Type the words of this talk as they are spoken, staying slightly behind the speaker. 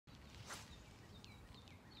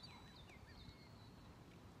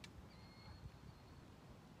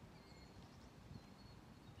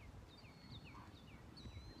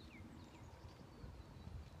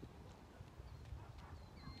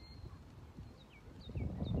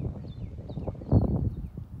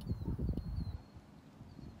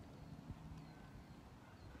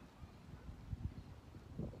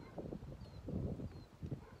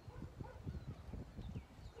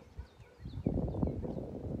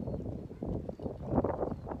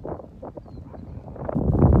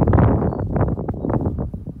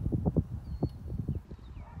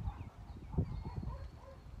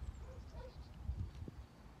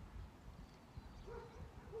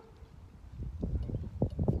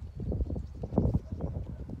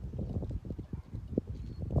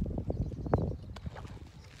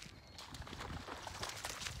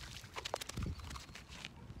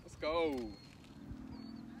go.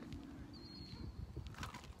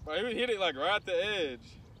 Bro, he hit it like right at the edge.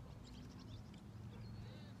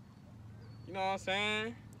 You know what I'm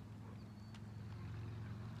saying?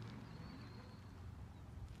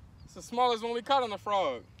 It's the smallest one we caught on the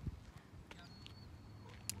frog.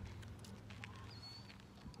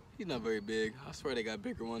 He's not very big. I swear they got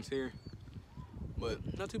bigger ones here. But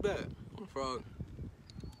not too bad. On a frog.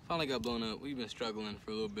 Finally got blown up. We've been struggling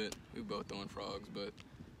for a little bit. We both throwing frogs, but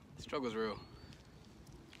the struggle's real.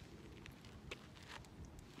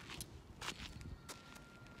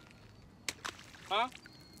 Huh?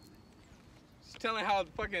 Just telling how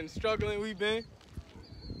fucking struggling we've been.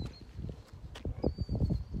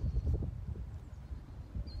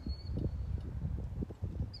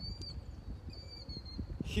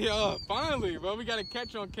 Yeah, finally, bro. We got a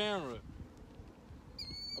catch on camera.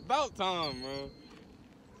 About time, bro.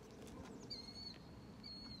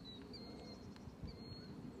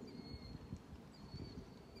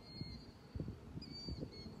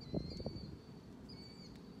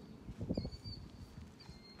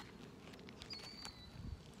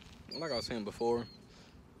 Like I was saying before,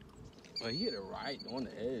 he hit it right on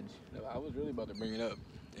the edge. I was really about to bring it up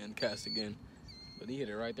and cast again, but he hit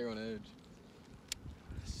it right there on the edge.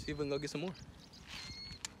 Let's see if we can go get some more.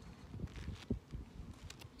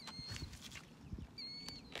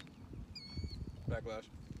 Backlash.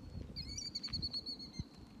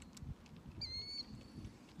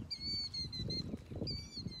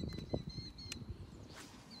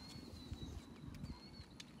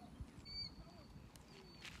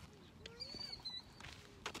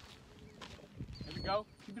 Here we go.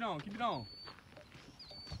 Keep it on. Keep it on.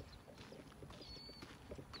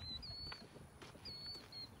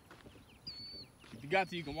 If you got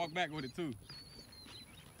to, you can walk back with it too.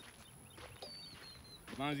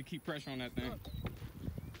 As long as you keep pressure on that thing.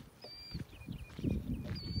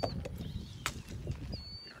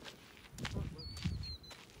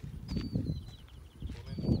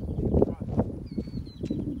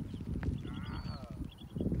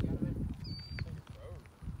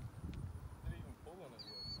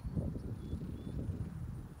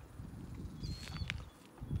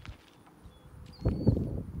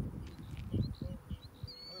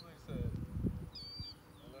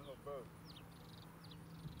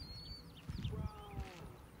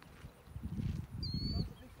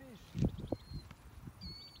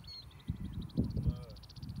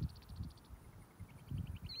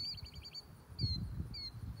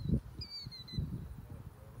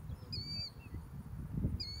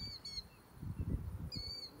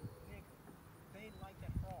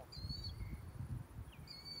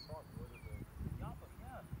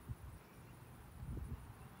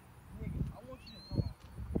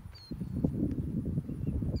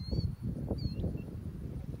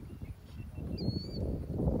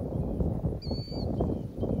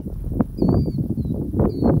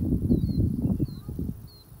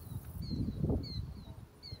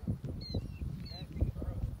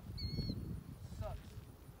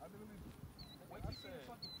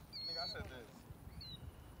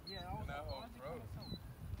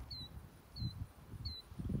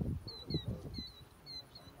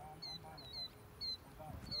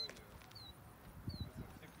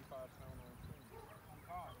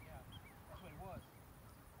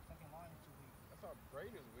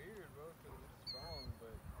 Braid is weird, bro, because it's strong,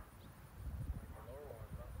 but the lower one,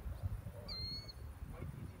 bro.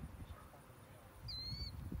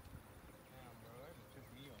 Damn, bro, that just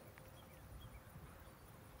pissed me off.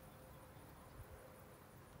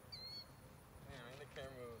 Damn, in the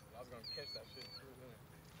camera, I was gonna catch that shit too, didn't it?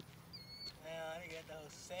 Damn, I didn't get the whole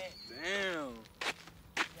set. Damn.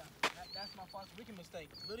 Yeah, that's my Forrest Wicked mistake.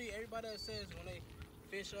 Literally, everybody that says when they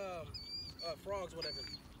fish frogs, whatever,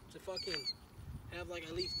 to fucking have like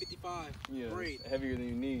at least 55 braid. Heavier than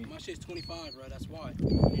you need. My shit's 25, bro. That's why.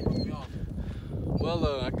 It broke me off.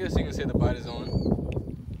 Well, I guess you can say the bite is on.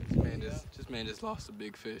 This man just lost a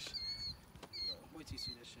big fish. Wait till you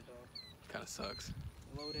see this shit, dog. Kind of sucks.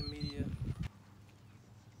 Loading media.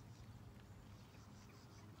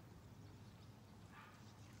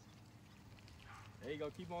 There you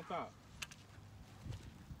go. Keep on top.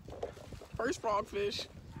 First frog fish.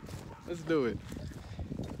 Let's do it.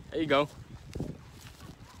 There you go.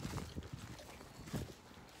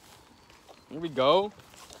 Here we go.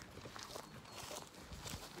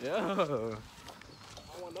 Yeah. I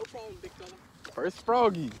want no problem, big fella. First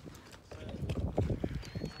froggy.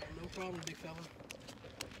 No problem, big fella.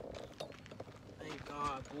 Thank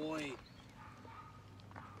God, boy.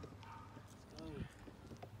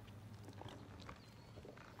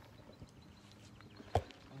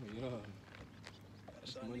 Oh yeah.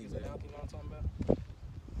 That's what niggas at Alki, you know what I'm talking about?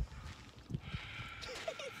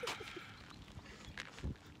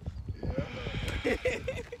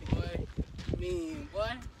 Boy, mean, boy.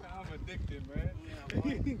 I'm addicted, man. Yeah,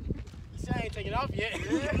 boy. You see, I ain't taking off yet.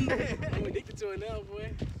 I'm addicted to it now,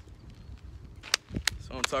 boy.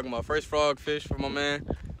 So I'm talking about first frogfish for my man,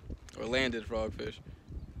 or landed frogfish.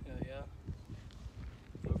 Hell yeah.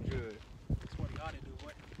 That's good. That's what he ought to do,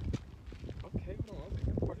 boy. Okay, hold on. I think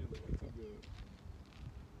that part is looking too good.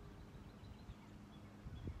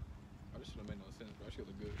 Oh, this should have made no sense, bro. That shit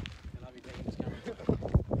look good. And I'll be taking this camera.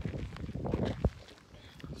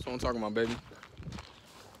 That's what I'm talking about, baby.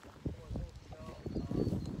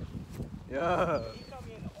 Yeah. He got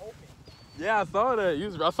me in the open. Yeah, I saw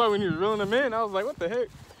that. I saw when he was reeling them in. I was like, what the heck?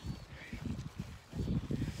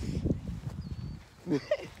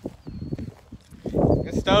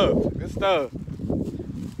 Good stuff. Good stuff.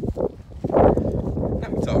 How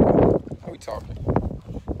we talking? How we talking?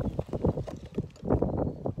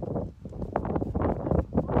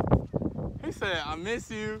 He said, I miss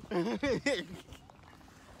you.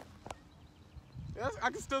 Yes, I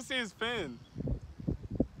can still see his fin.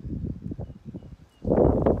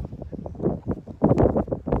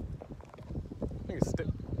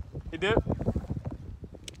 He did?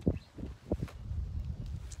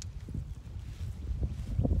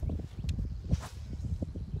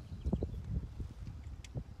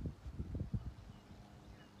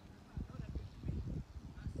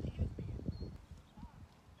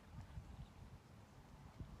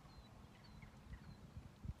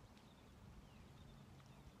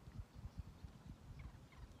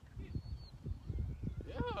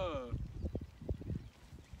 Yeah.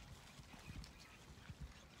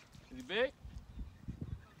 Is he big?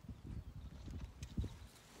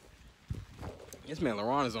 This man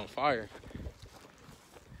LaRon is on fire.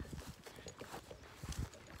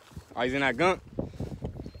 Oh, he's in that gunk.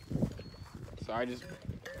 So I just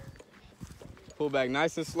pull back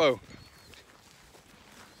nice and slow.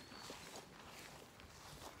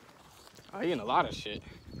 Oh, he in a lot of shit.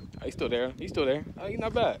 Oh, he's still there. He's still there. Oh, he's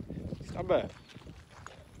not bad. He's not bad.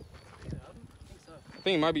 Yeah, I think so. I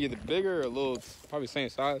think he might be either bigger or a little, probably same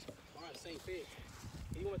size. All right, same fish.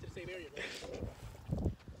 He went to the same area, bro.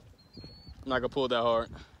 I'm not gonna pull that hard.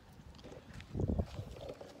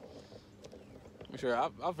 I'm sure. I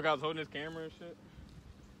forgot I was holding this camera and shit.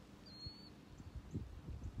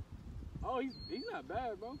 Oh, he's not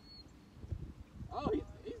bad, bro. Oh,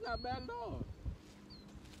 he's not bad at all.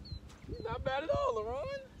 He's not bad at all,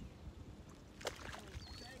 LaRon.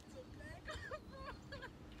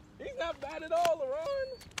 He's not bad at all,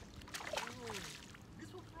 LaRon.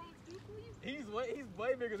 This what frogs do for you? He's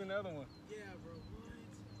way bigger than the other one. Yeah, bro. What?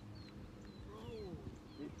 Bro.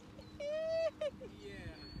 Yeah.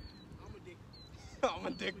 I'm addicted. I'm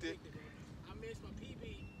addicted. Bro. I missed my PB.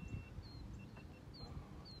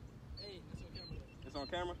 Hey, that's on camera though. It's on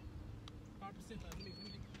camera? 5% left. Let me.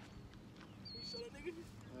 Can you show that nigga?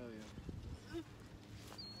 Oh, yeah.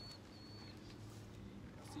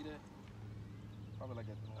 See that? Probably like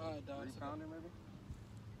a dog. 3 pounder, maybe?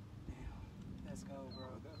 Damn. Let's go, bro.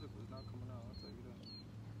 That hook was not coming out, I'll tell you that.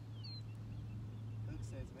 Hook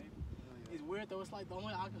says, baby. Yeah. It's weird though. It's like the only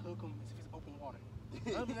way I can hook him is if it's open water.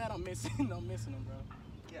 Other than that, I'm missing him, bro.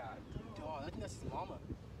 Yeah. Dog, I think that's his mama.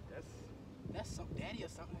 That's some daddy or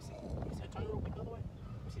something. Let me see. Turn it real quick the other way.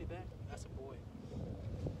 Let me see the back. That's a boy.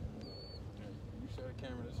 You show the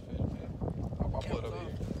camera this fish, man. I'll pull it over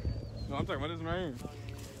here. No, I'm talking about this man. Oh,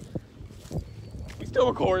 yeah. We still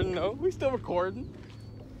recording, though. We still recording.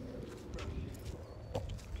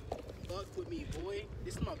 Fuck with me, boy.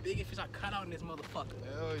 This is my biggest fish I caught out in this motherfucker.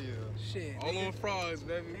 Hell yeah. Shit. All on frogs,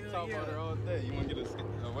 baby. We Hell talk about yeah. it all day. You want to get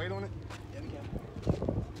a weight on it? Yeah, we can.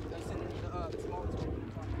 That's in the smallest one.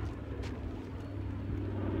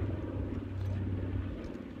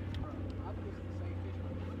 I think this is the same fish,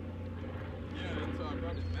 right? Yeah, until I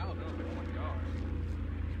grabbed his mouth. I was like, oh my gosh.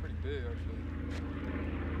 It's pretty big, actually.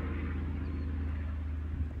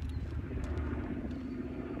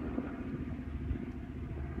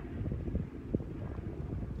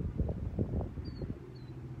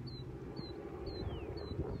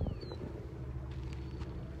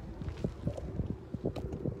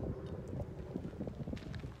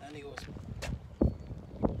 That nigga was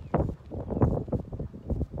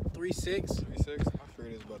 3.6. 3.6? I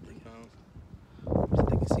figured it was about 3 pounds. If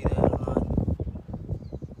they can see that or not.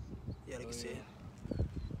 Yeah, they can see it.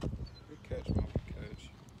 Good catch, man. Good catch.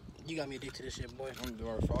 You got me addicted to this shit, boy. I'm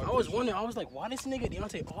doing frog. I was wondering, I was like, why this nigga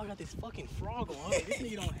Deontay all got this fucking frog on? I was like,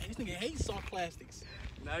 this nigga hates soft plastics.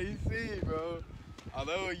 Now you see, bro.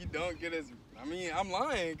 Although you don't get as, I mean, I'm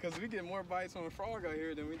lying because we get more bites on a frog out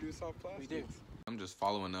here than we do soft plastics. We do. I'm just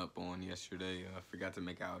following up on yesterday. I forgot to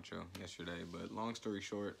make an outro yesterday, but long story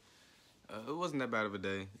short, It wasn't that bad of a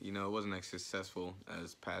day. You know, it wasn't as successful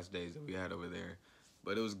as past days that we had over there.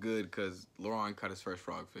 But it was good because Laurent caught his first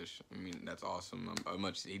frogfish. I mean, that's awesome.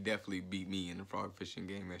 He definitely beat me in the frog fishing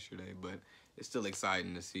game yesterday. But it's still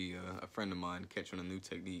exciting to see a friend of mine catch on a new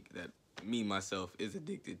technique that me, myself, is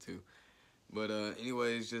addicted to. But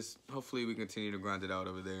anyways, just hopefully we continue to grind it out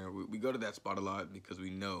over there. We go to that spot a lot because we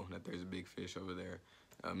know that there's a big fish over there.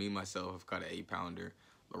 Me, myself, have caught an 8-pounder.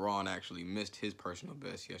 Laurent actually missed his personal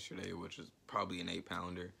best yesterday, which was probably an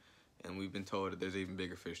 8-pounder. And we've been told that there's even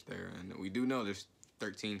bigger fish there. And we do know there's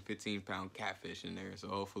 13, 15-pound catfish in there. So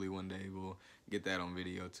hopefully one day we'll get that on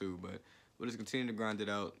video too. But we'll just continue to grind it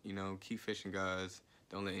out. You know, keep fishing, guys.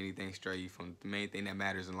 Don't let anything stray you from the main thing that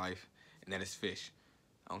matters in life, and that is fish.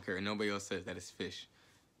 I don't care what nobody else says, that is fish.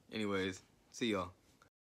 Anyways, see y'all.